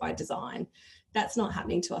you do it by design. That's not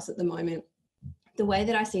happening to us at the moment. The way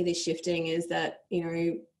that I see this shifting is that,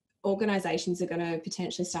 organisations are going to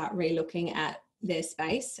potentially start re-looking at their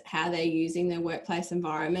space, how they're using their workplace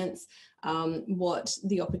environments, what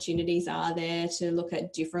the opportunities are there to look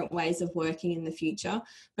at different ways of working in the future.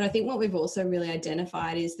 But I think what we've also really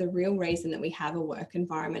identified is the real reason that we have a work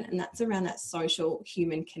environment, and that's around that social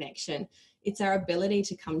human connection. It's our ability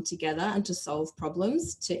to come together and to solve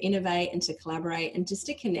problems, to innovate and to collaborate and just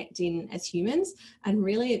to connect in as humans. And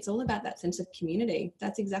really, it's all about that sense of community.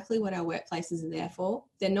 That's exactly what our workplaces are there for.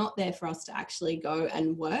 They're not there for us to actually go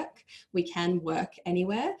and work. We can work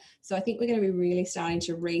anywhere. So I think we're going to be really starting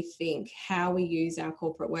to rethink how we use our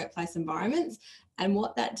corporate workplace environments and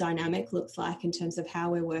what that dynamic looks like in terms of how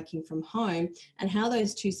we're working from home and how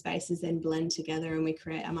those two spaces then blend together and we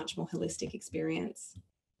create a much more holistic experience.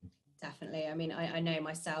 Definitely. I mean, I know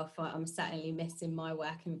myself, I'm certainly missing my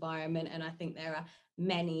work environment, and I think there are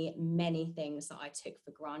many, many things that I took for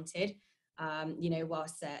granted.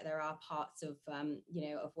 Whilst there are parts of,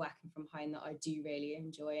 of working from home that I do really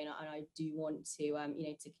enjoy, and I do want to,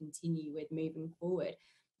 to continue with moving forward.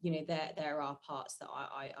 There are parts that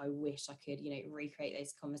I wish I could, recreate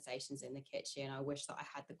those conversations in the kitchen. I wish that I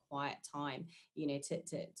had the quiet time,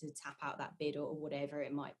 to tap out that bid or whatever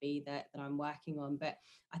it might be that I'm working on. But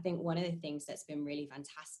I think one of the things that's been really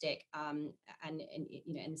fantastic, and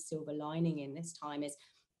the silver lining in this time is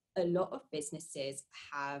a lot of businesses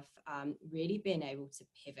have really been able to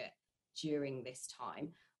pivot during this time.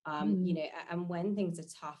 And when things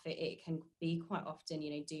are tough, it can be quite often,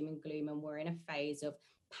 doom and gloom, and we're in a phase of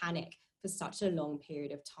panic for such a long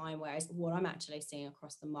period of time. Whereas what I'm actually seeing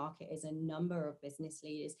across the market is a number of business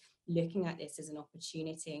leaders looking at this as an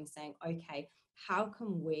opportunity and saying, okay, how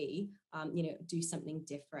can we, do something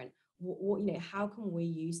different? How can we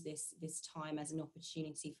use this time as an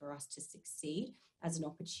opportunity for us to succeed, as an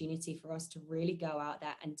opportunity for us to really go out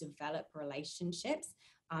there and develop relationships,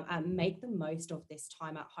 and make the most of this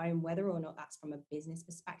time at home, whether or not that's from a business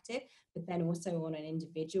perspective, but then also on an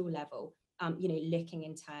individual level, looking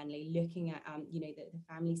internally, looking at, the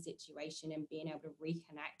family situation and being able to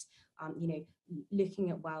reconnect, looking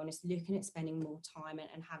at wellness, looking at spending more time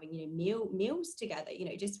and having, meals together,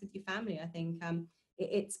 just with your family. I think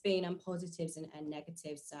it's been positives and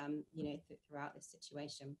negatives, throughout this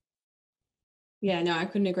situation. Yeah, no, I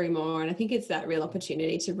couldn't agree more. And I think it's that real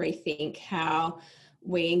opportunity to rethink how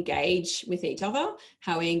we engage with each other,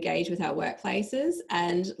 how we engage with our workplaces,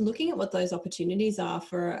 and looking at what those opportunities are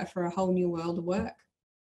for a whole new world of work.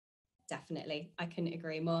 Definitely. I couldn't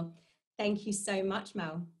agree more. Thank you so much,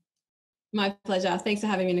 Mel. My pleasure. Thanks for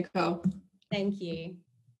having me, Nicole. Thank you.